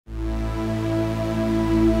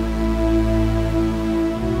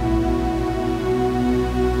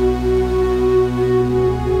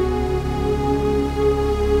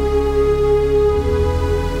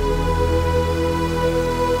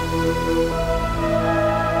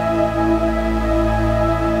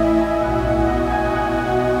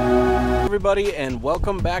everybody, and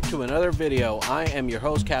welcome back to another video. I am your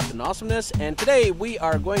host, Captain Awesomeness, and today we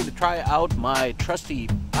are going to try out my trusty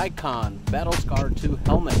Icon Battlescar 2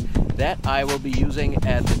 helmet that I will be using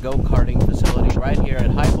at the go-karting facility right here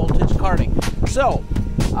at High Voltage Karting. So,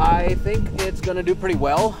 I think it's going to do pretty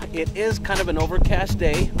well. It is kind of an overcast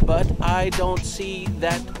day, but I don't see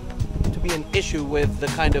that to be an issue with the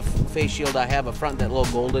kind of face shield I have up front, that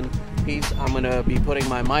little golden piece. I'm going to be putting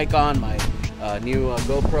my mic on, my new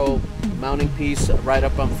GoPro mounting piece right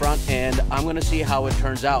up on front, and I'm going to see how it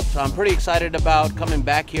turns out. So I'm pretty excited about coming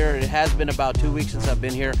back here. It has been about 2 weeks since I've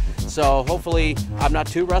been here, so hopefully I'm not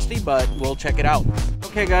too rusty, but we'll check it out.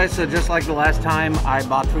 Okay guys, so just like the last time, I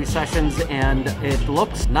bought 3 sessions and it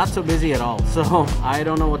looks not so busy at all. So I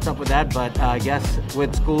don't know what's up with that, but I guess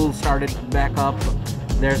with school started back up,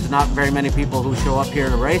 there's not very many people who show up here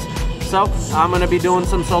to race. So I'm going to be doing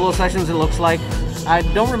some solo sessions, it looks like. I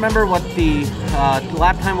don't remember what the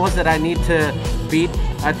lap time was that I need to beat.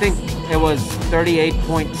 I think it was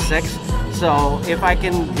 38.6. So if I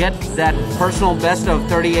can get that personal best of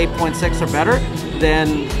 38.6 or better,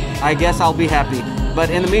 then I guess I'll be happy.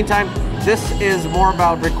 But in the meantime, this is more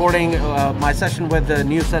about recording my session with the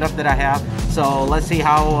new setup that I have. So let's see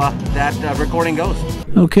how that recording goes.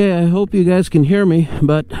 Okay, I hope you guys can hear me,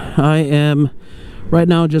 but I am right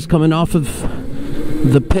now just coming off of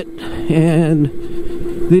the pit, and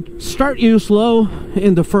they start you slow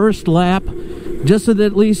in the first lap just so that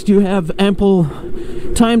at least you have ample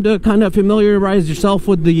time to kind of familiarize yourself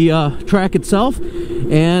with the track itself,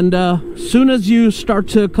 and soon as you start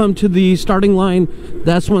to come to the starting line,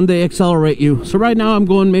 that's when they accelerate you. So right now I'm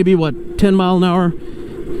going maybe what, 10 mile an hour.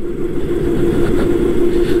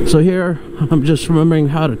 So here I'm just remembering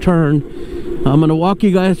how to turn. I'm gonna walk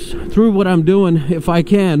you guys through what I'm doing if I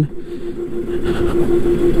can.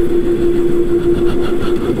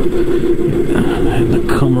 And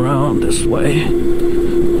to come around this way.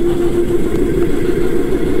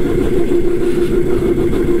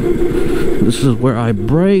 This is where I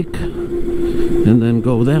brake and then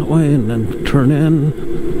go that way and then turn in.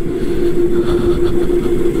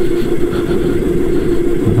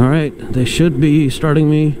 Alright, they should be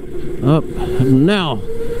starting me up now.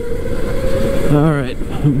 Alright,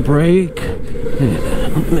 brake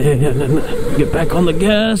and get back on the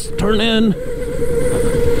gas, turn in,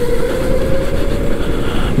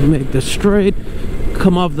 make this straight,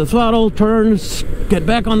 come off the throttle, turn, get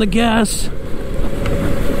back on the gas,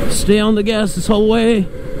 stay on the gas this whole way.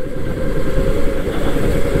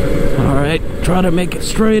 Alright, try to make it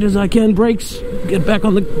straight as I can, brakes, get back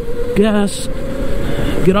on the gas,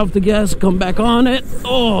 get off the gas, come back on it.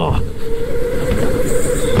 Oh!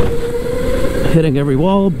 Hitting every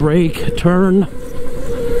wall, brake, turn.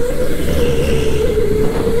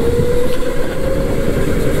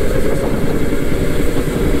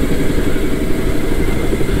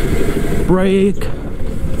 Brake.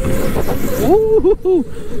 Ooh,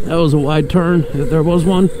 that was a wide turn, if there was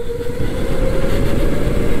one.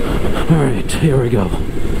 Alright, here we go.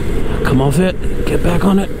 Come off it, get back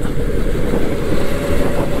on it.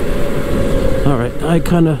 Alright, I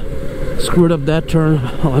kind of screwed up that turn.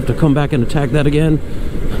 I'll have to come back and attack that again.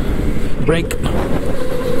 Brake.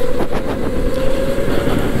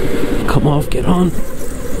 Come off, get on.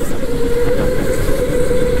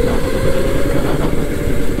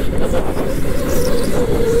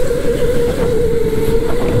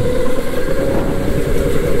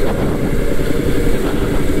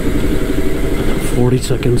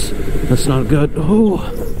 Seconds. That's not good. Oh.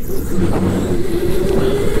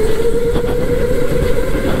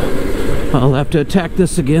 I'll have to attack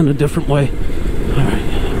this again a different way. Alright.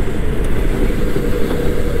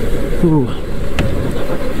 Ooh.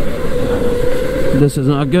 This is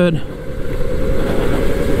not good.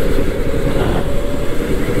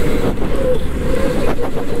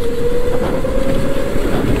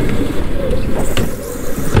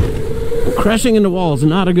 Crashing into walls is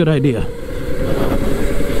not a good idea.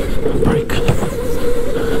 Brake.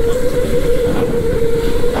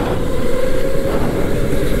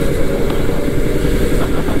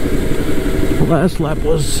 Last lap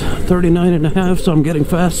was 39.5, so I'm getting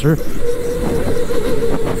faster.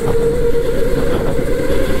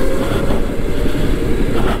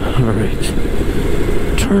 Alright.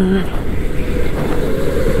 Turn.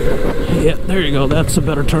 Yeah, there you go. That's a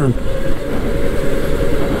better turn.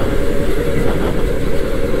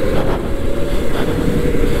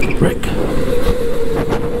 Brake.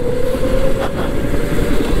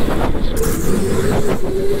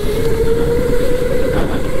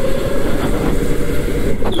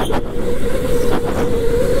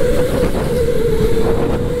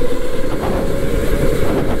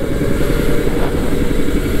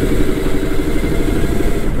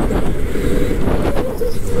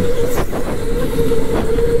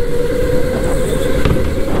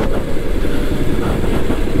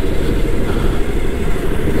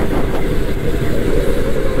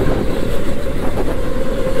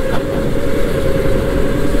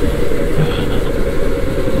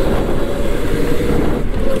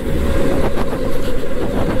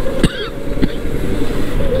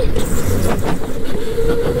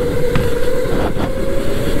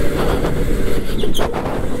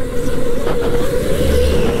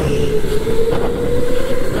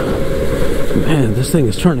 this thing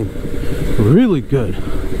is turning really good.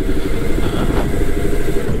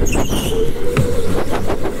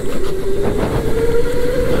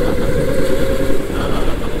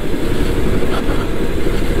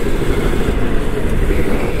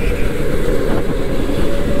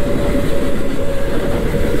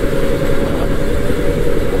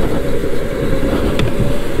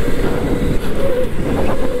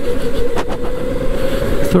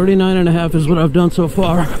 .39.5 is what I've done so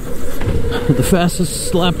far. The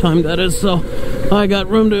fastest lap time, that is, so I got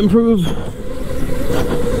room to improve.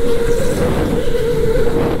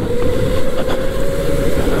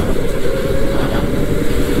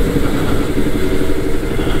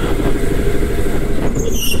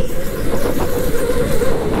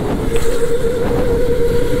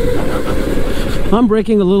 I'm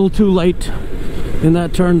braking a little too late in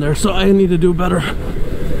that turn there, so I need to do better.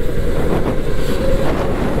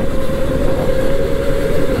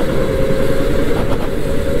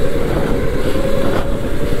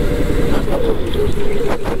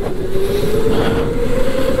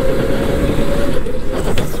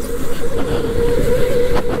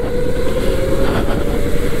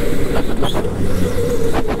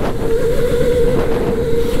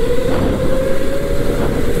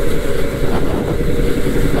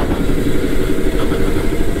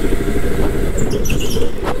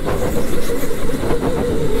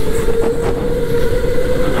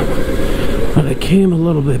 Came a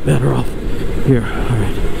little bit better off here. All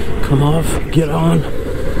right, come off, get on.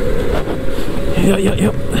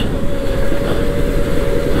 Yep.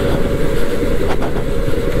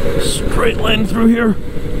 Straight line through here.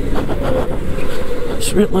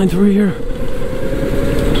 Straight line through here.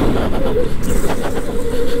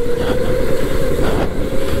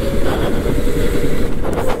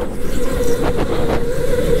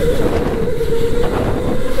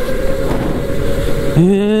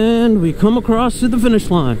 And we come across to the finish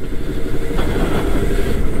line.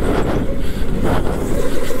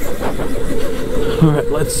 All right,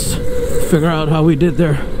 let's figure out how we did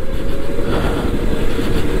there.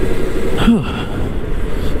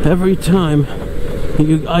 Every time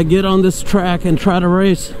I get on this track and try to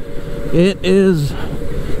race, it is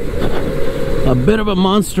a bit of a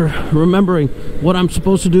monster remembering what I'm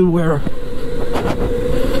supposed to do where.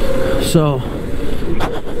 So,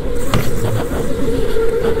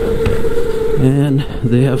 and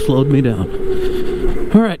they have slowed me down.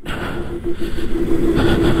 All right,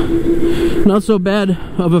 not so bad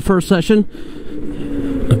of a first session,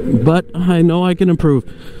 but I know I can improve.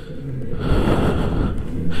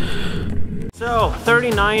 So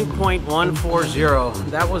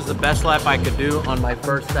 39.140, that was the best lap I could do on my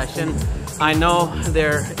first session. I know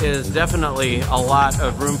there is definitely a lot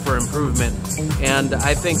of room for improvement, and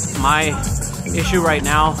I think my issue right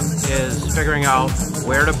now is figuring out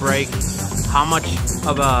where to brake, how much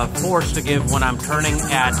of a force to give when I'm turning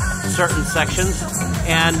at certain sections,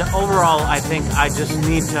 and overall I think I just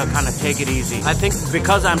need to kind of take it easy. I think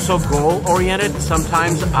because I'm so goal oriented,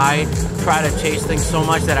 sometimes I try to chase things so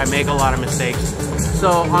much that I make a lot of mistakes.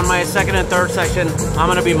 So on my second and third section, I'm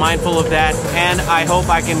going to be mindful of that, and I hope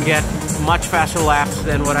I can get much faster laps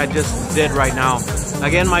than what I just did right now.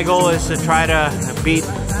 Again, my goal is to try to beat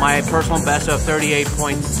my personal best of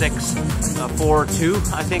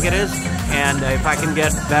 38.642, I think it is. And if I can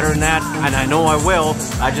get better than that, and I know I will,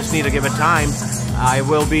 I just need to give it time, I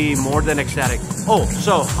will be more than ecstatic. Oh,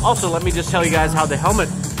 so also let me just tell you guys how the helmet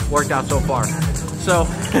worked out so far. So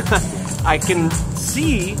I can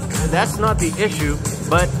see that's not the issue,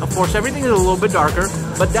 but of course everything is a little bit darker,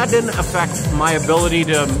 but that didn't affect my ability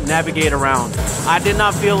to navigate around. I did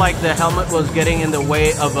not feel like the helmet was getting in the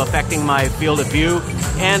way of affecting my field of view,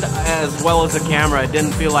 and as well as the camera, it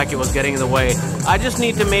didn't feel like it was getting in the way. I just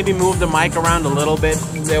need to maybe move the mic around a little bit.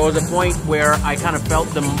 There was a point where I kind of felt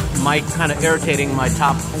the mic kind of irritating my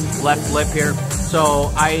top left lip here,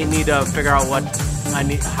 so I need to figure out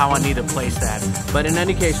how I need to place that. But in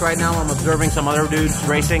any case, right now I'm observing some other dudes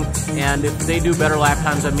racing, and if they do better lap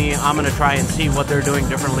times than me, I'm going to try and see what they're doing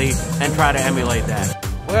differently and try to emulate that.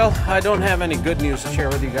 Well, I don't have any good news to share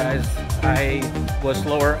with you guys. I was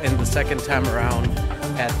slower in the second time around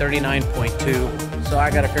at 39.2, so I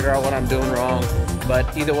got to figure out what I'm doing wrong.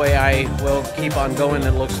 But either way, I will keep on going.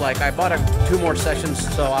 It looks like I bought 2 more sessions,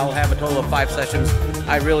 so I'll have a total of 5 sessions.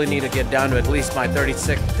 I really need to get down to at least my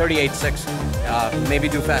 38.6. Maybe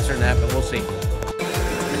do faster than that, but we'll see.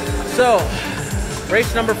 So,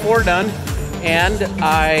 race number 4 done, and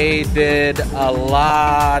I did a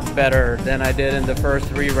lot better than I did in the first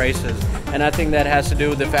 3 races. and I think that has to do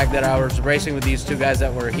with the fact that I was racing with these two guys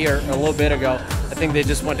that were here a little bit ago. I think they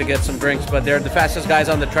just went to get some drinks, but they're the fastest guys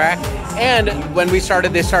on the track. And when we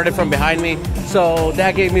started, they started from behind me, so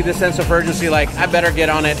that gave me the sense of urgency, like I better get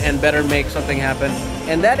on it and better make something happen.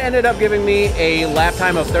 And that ended up giving me a lap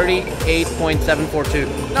time of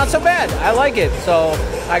 38.742. Not so bad. I like it. So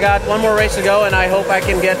I got one more race to go, and I hope I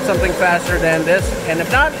can get something faster than this. And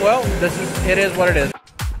if not, well, it is what it is.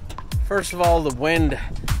 First of all, the wind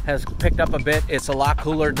has picked up a bit. It's a lot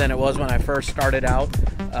cooler than it was when I first started out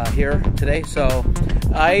here today. So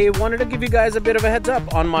I wanted to give you guys a bit of a heads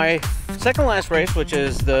up on my second last race, which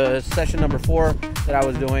is the session number 4 that I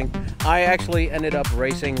was doing. I actually ended up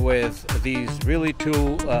racing with these really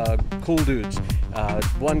two cool dudes.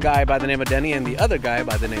 One guy by the name of Denny and the other guy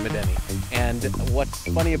by the name of Denny. And what's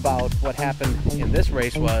funny about what happened in this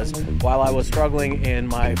race was, while I was struggling in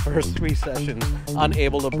my first 3 sessions,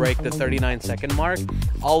 unable to break the 39-second mark,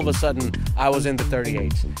 all of a sudden I was in the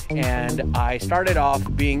 38s. And I started off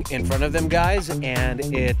being in front of them guys, and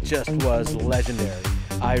it just was legendary.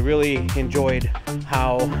 I really enjoyed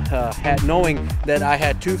how knowing that I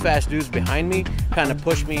had 2 fast dudes behind me kind of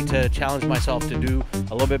pushed me to challenge myself to do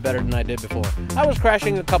a little bit better than I did before. I was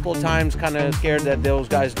crashing a couple of times, kind of scared that those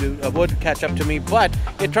guys would catch up to me, but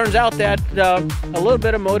it turns out that a little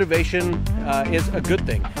bit of motivation is a good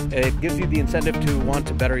thing. It gives you the incentive to want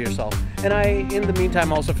to better yourself. And I, in the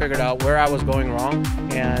meantime, also figured out where I was going wrong,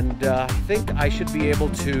 and I think I should be able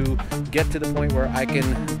to get to the point where I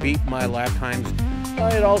can beat my lap times.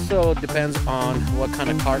 It also depends on what kind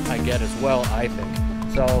of kart I get as well, I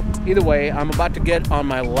think. So either way, I'm about to get on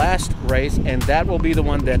my last race, and that will be the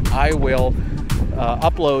one that I will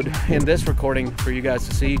upload in this recording for you guys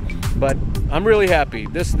to see. But I'm really happy.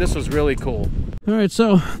 This was really cool. All right,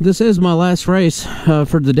 so this is my last race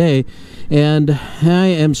for the day, and I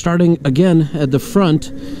am starting again at the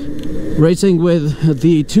front, racing with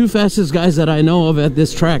the 2 fastest guys that I know of at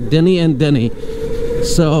this track, Denny and Denny.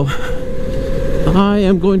 So I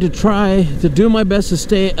am going to try to do my best to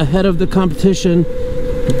stay ahead of the competition,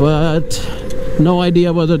 but no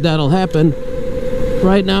idea whether that'll happen.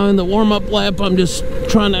 Right now in the warm-up lap, I'm just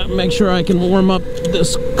trying to make sure I can warm up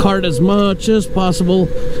this kart as much as possible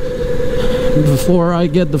before I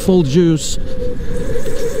get the full juice.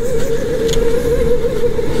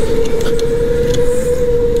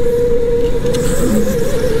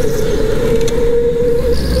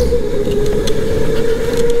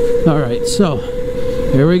 All right, so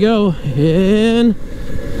here we go, and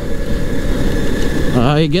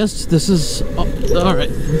I guess this is all right.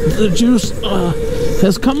 The juice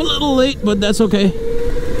has come a little late, but that's okay.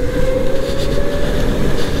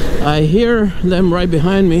 I hear them right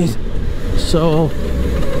behind me, so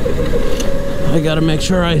I gotta make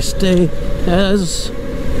sure I stay as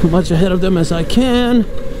much ahead of them as I can.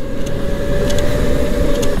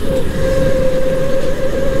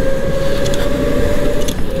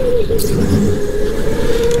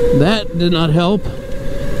 That did not help.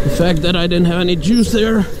 The fact that I didn't have any juice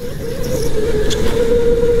there.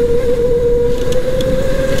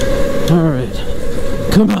 Alright.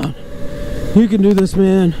 Come on. You can do this,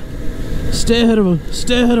 man. Stay ahead of him.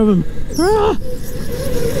 Stay ahead of him. Ah!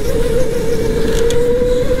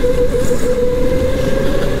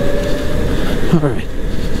 Alright.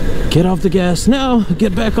 Get off the gas now.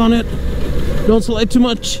 Get back on it. Don't slide too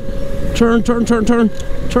much. Turn, turn, turn, turn.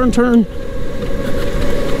 Turn, turn.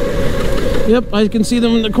 Yep, I can see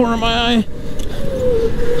them in the corner of my eye.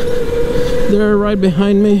 They're right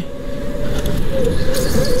behind me.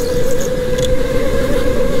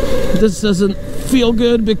 This doesn't feel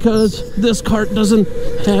good because this kart doesn't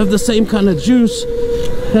have the same kind of juice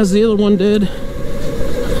as the other one did.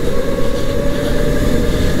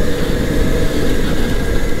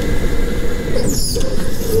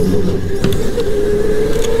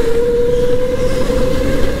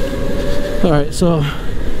 All right, so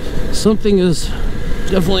something is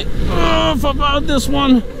definitely off about this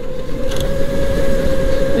one.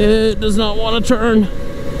 It does not want to turn.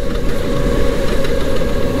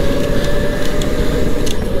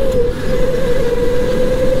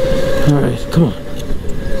 All right, come on.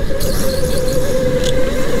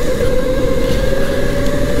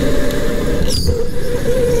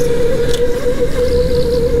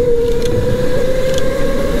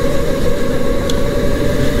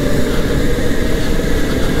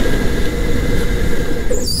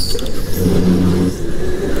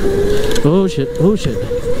 Oh shit, oh shit.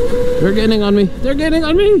 They're getting on me. They're getting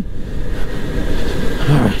on me.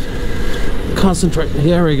 All right. Concentrate.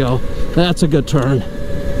 Here we go. That's a good turn.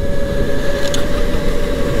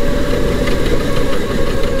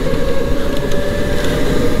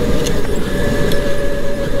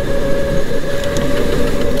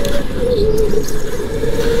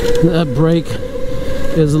 That brake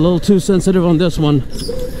is a little too sensitive on this one.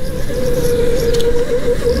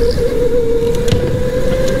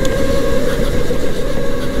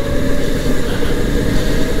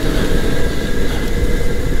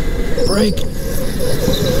 Brake.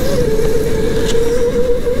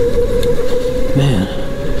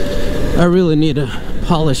 Man, I really need to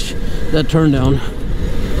polish that turn down.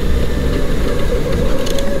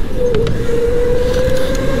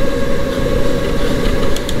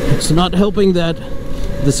 It's not helping that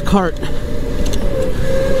this cart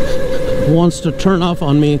wants to turn off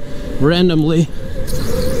on me randomly.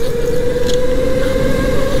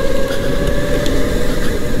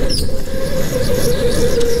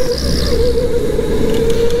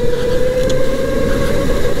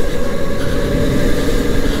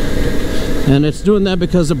 And it's doing that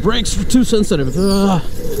because the brakes are too sensitive. Ugh.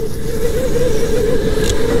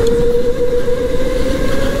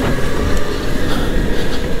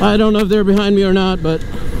 I don't know if they're behind me or not, but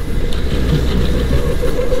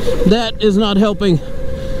that is not helping.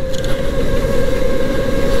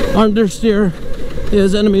 Understeer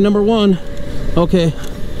is enemy number one. Okay.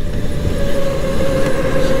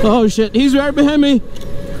 Oh shit, he's right behind me.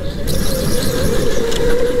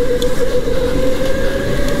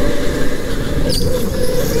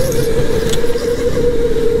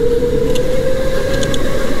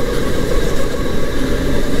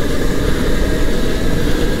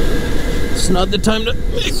 Not the time to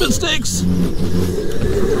make mistakes.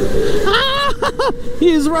 Ah,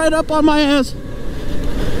 he's right up on my ass.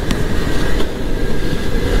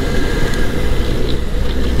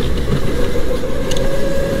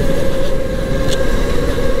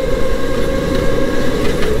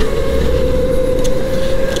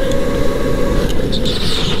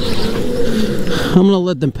 I'm gonna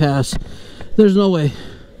let them pass. There's no way.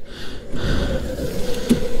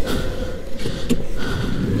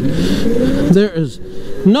 There is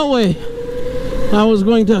no way I was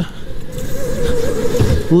going to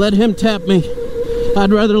let him tap me.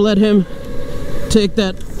 I'd rather let him take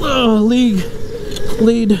that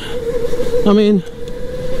lead. I mean,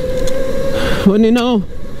 when you know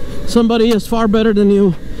somebody is far better than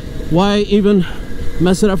you, why even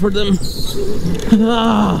mess it up for them?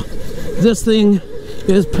 This thing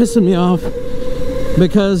is pissing me off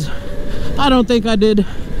because I don't think I did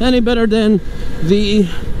any better than the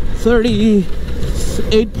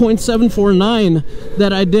 38.749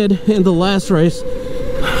 that I did in the last race.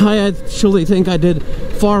 I actually think I did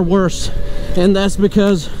far worse, and that's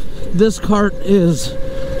because this cart is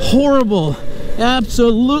horrible,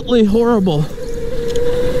 absolutely horrible.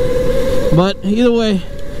 But either way,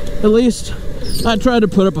 at least I tried to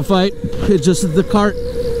put up a fight. It's just that the cart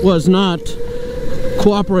was not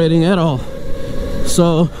cooperating at all,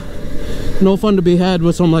 so no fun to be had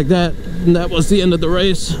with something like that. And that was the end of the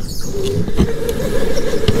race.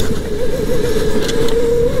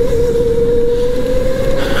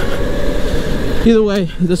 Either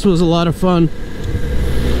way, this was a lot of fun.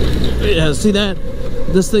 Yeah, see that?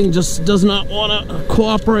 This thing just does not want to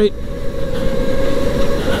cooperate.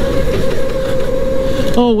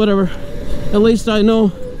 Oh, whatever. At least I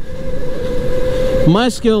know my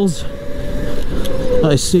skills.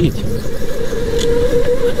 I see.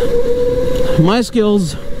 My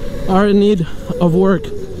skills are in need of work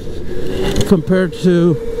compared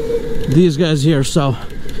to these guys here, so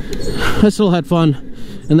I still had fun,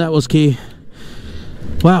 and that was key.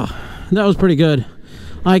 Wow, that was pretty good.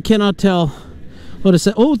 I cannot tell what it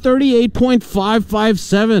said. Oh,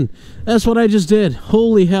 38.557. That's what I just did.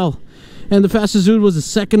 Holy hell. And the fastest dude was a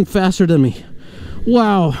second faster than me.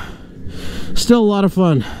 Wow. Still a lot of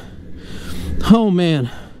fun. Oh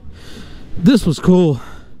man, this was cool.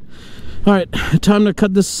 All right, time to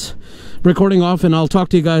cut this recording off, and I'll talk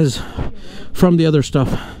to you guys from the other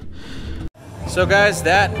stuff. So guys,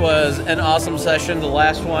 that was an awesome session, the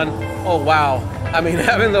last one. Oh wow, I mean,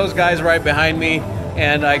 having those guys right behind me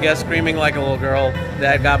and I guess screaming like a little girl,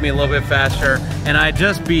 that got me a little bit faster, and I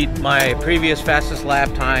just beat my previous fastest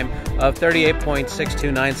lap time of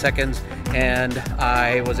 38.629 seconds, and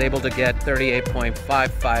I was able to get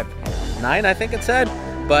 38.559, I think it said.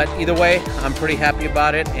 But either way, I'm pretty happy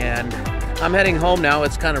about it, and I'm heading home now.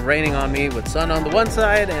 It's kind of raining on me with sun on the one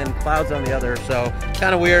side and clouds on the other, so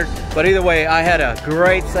kind of weird. But either way, I had a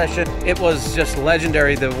great session. It was just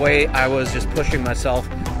legendary the way I was just pushing myself.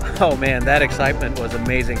 Oh man, that excitement was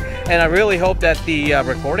amazing. And I really hope that the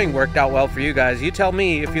recording worked out well for you guys. You tell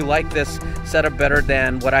me if you like this setup better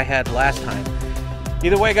than what I had last time.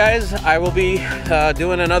 Either way, guys, I will be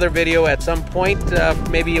doing another video at some point,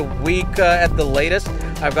 maybe a week at the latest.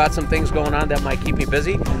 I've got some things going on that might keep me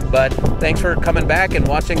busy. But thanks for coming back and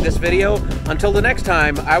watching this video. Until the next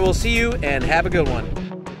time, I will see you and have a good one.